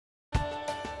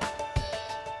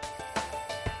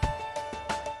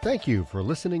Thank you for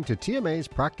listening to TMA's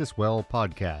Practice Well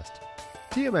podcast.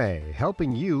 TMA,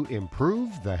 helping you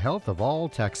improve the health of all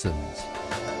Texans.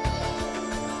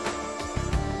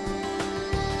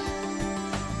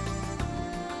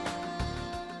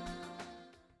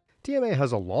 TMA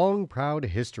has a long, proud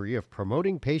history of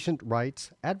promoting patient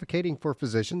rights, advocating for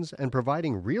physicians, and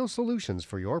providing real solutions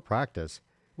for your practice.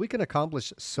 We can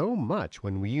accomplish so much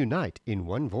when we unite in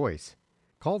one voice.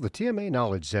 Call the TMA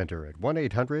Knowledge Center at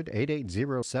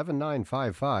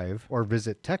 1-800-880-7955 or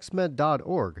visit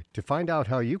texmed.org to find out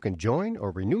how you can join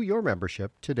or renew your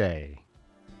membership today.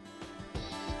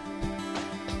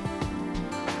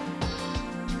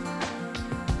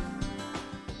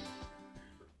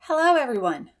 Hello,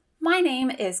 everyone. My name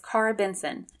is Cara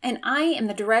Benson, and I am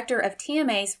the Director of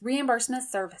TMA's Reimbursement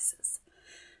Services.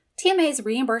 TMA's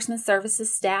Reimbursement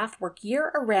Services staff work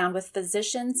year-round with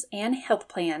physicians and health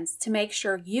plans to make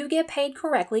sure you get paid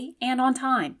correctly and on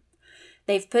time.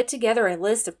 They've put together a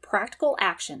list of practical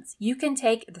actions you can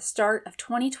take at the start of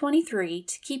 2023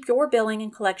 to keep your billing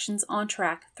and collections on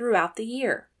track throughout the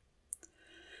year.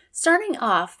 Starting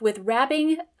off with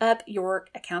wrapping up your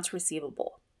accounts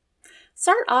receivable.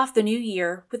 Start off the new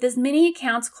year with as many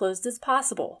accounts closed as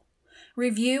possible.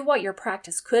 Review what your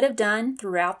practice could have done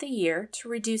throughout the year to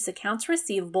reduce accounts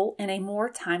receivable in a more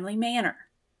timely manner.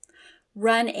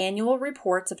 Run annual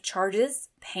reports of charges,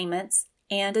 payments,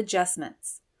 and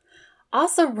adjustments.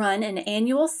 Also run an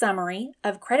annual summary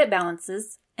of credit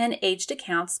balances and aged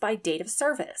accounts by date of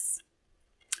service.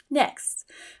 Next,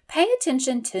 pay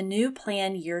attention to new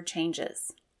plan year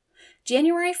changes.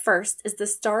 January 1st is the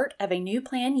start of a new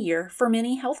plan year for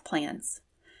many health plans.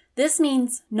 This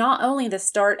means not only the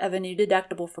start of a new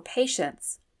deductible for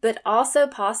patients, but also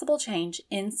possible change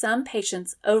in some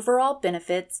patients' overall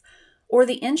benefits or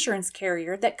the insurance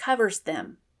carrier that covers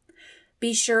them.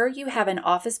 Be sure you have an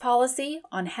office policy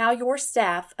on how your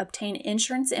staff obtain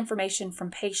insurance information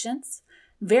from patients,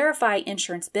 verify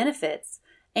insurance benefits,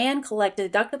 and collect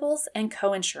deductibles and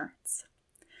coinsurance.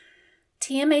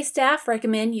 TMA staff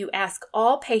recommend you ask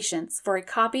all patients for a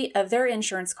copy of their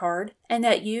insurance card and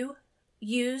that you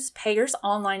use payers'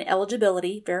 online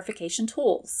eligibility verification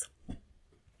tools.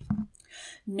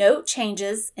 Note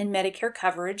changes in Medicare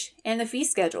coverage and the fee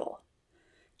schedule.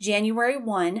 January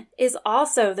 1 is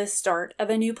also the start of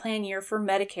a new plan year for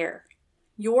Medicare.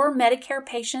 Your Medicare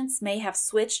patients may have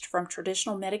switched from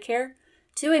traditional Medicare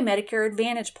to a Medicare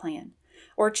Advantage plan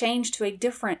or changed to a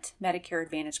different Medicare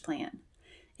Advantage plan.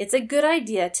 It's a good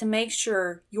idea to make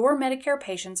sure your Medicare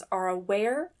patients are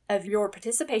aware of your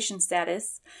participation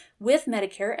status with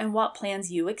Medicare and what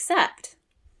plans you accept.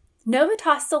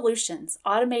 Novitas Solutions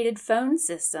automated phone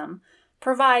system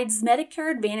provides Medicare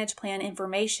Advantage plan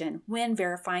information when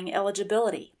verifying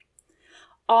eligibility.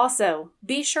 Also,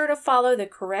 be sure to follow the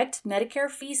correct Medicare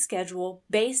fee schedule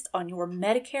based on your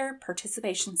Medicare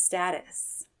participation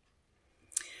status.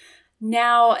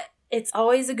 Now, it's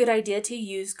always a good idea to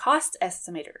use cost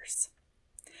estimators.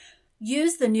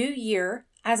 Use the new year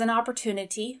as an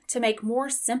opportunity to make more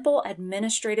simple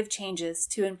administrative changes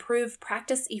to improve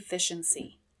practice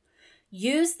efficiency.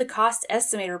 Use the cost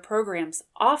estimator programs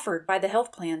offered by the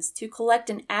health plans to collect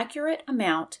an accurate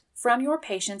amount from your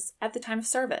patients at the time of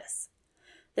service.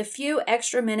 The few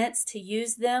extra minutes to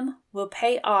use them will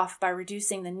pay off by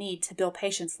reducing the need to bill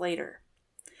patients later.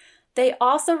 They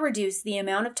also reduce the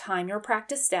amount of time your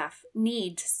practice staff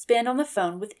need to spend on the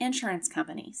phone with insurance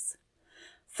companies.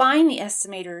 Find the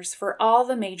estimators for all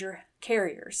the major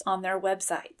carriers on their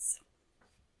websites.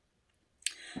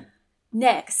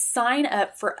 Next, sign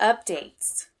up for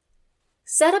updates.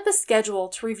 Set up a schedule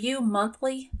to review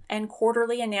monthly and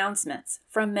quarterly announcements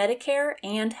from Medicare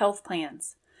and health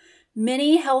plans.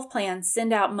 Many health plans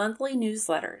send out monthly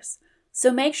newsletters,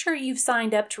 so make sure you've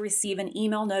signed up to receive an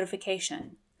email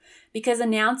notification. Because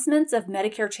announcements of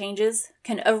Medicare changes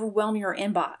can overwhelm your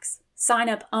inbox, sign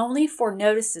up only for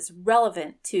notices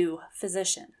relevant to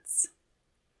physicians.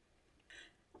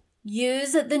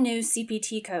 Use the new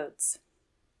CPT codes.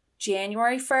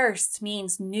 January 1st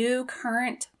means new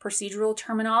current procedural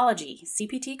terminology,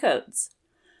 CPT codes.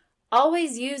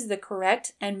 Always use the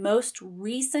correct and most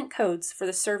recent codes for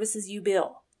the services you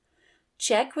bill.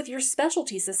 Check with your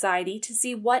specialty society to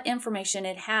see what information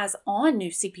it has on new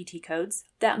CPT codes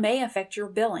that may affect your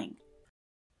billing.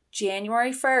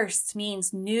 January 1st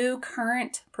means new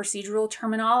current procedural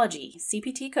terminology,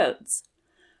 CPT codes.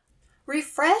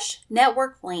 Refresh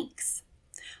network links.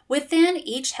 Within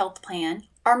each health plan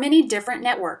are many different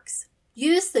networks.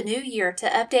 Use the new year to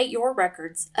update your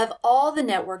records of all the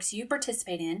networks you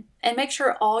participate in and make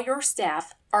sure all your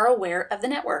staff are aware of the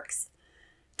networks.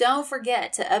 Don't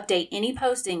forget to update any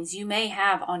postings you may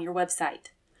have on your website.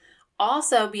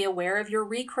 also be aware of your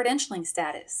re-credentialing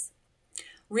status.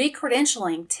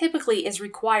 Re-credentialing typically is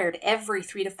required every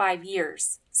 3 to 5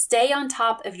 years. Stay on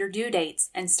top of your due dates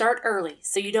and start early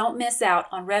so you don't miss out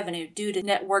on revenue due to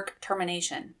network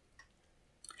termination.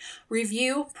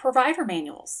 Review provider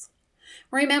manuals.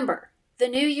 Remember, the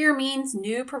new year means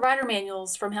new provider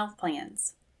manuals from health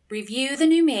plans. Review the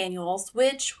new manuals,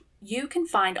 which you can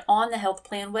find on the health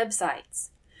plan websites.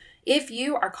 If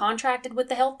you are contracted with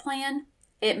the health plan,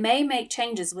 it may make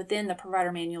changes within the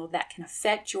provider manual that can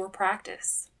affect your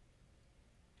practice.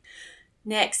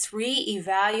 Next,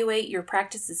 re-evaluate your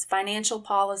practice's financial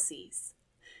policies.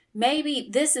 Maybe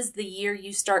this is the year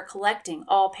you start collecting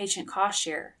all patient cost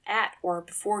share at or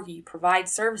before you provide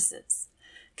services.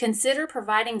 Consider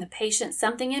providing the patient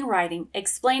something in writing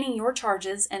explaining your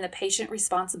charges and the patient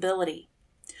responsibility.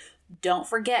 Don't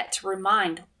forget to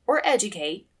remind or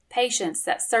educate patients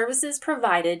that services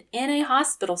provided in a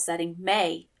hospital setting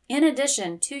may, in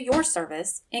addition to your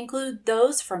service, include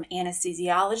those from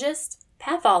anesthesiologists,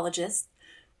 pathologists,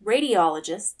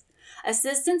 radiologists,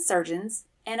 assistant surgeons,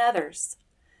 and others.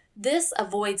 This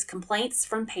avoids complaints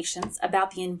from patients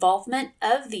about the involvement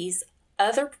of these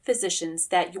other physicians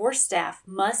that your staff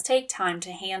must take time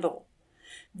to handle.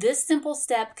 This simple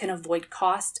step can avoid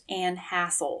cost and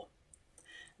hassle.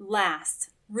 Last,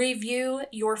 review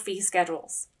your fee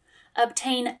schedules.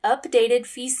 Obtain updated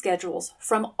fee schedules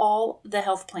from all the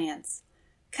health plans.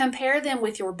 Compare them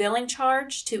with your billing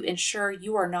charge to ensure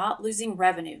you are not losing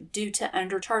revenue due to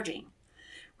undercharging.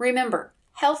 Remember,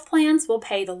 health plans will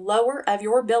pay the lower of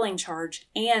your billing charge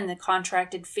and the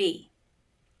contracted fee.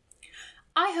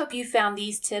 I hope you found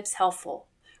these tips helpful.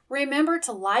 Remember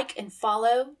to like and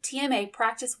follow TMA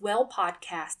Practice Well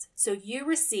podcast so you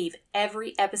receive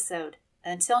every episode.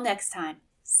 Until next time,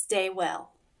 stay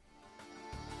well.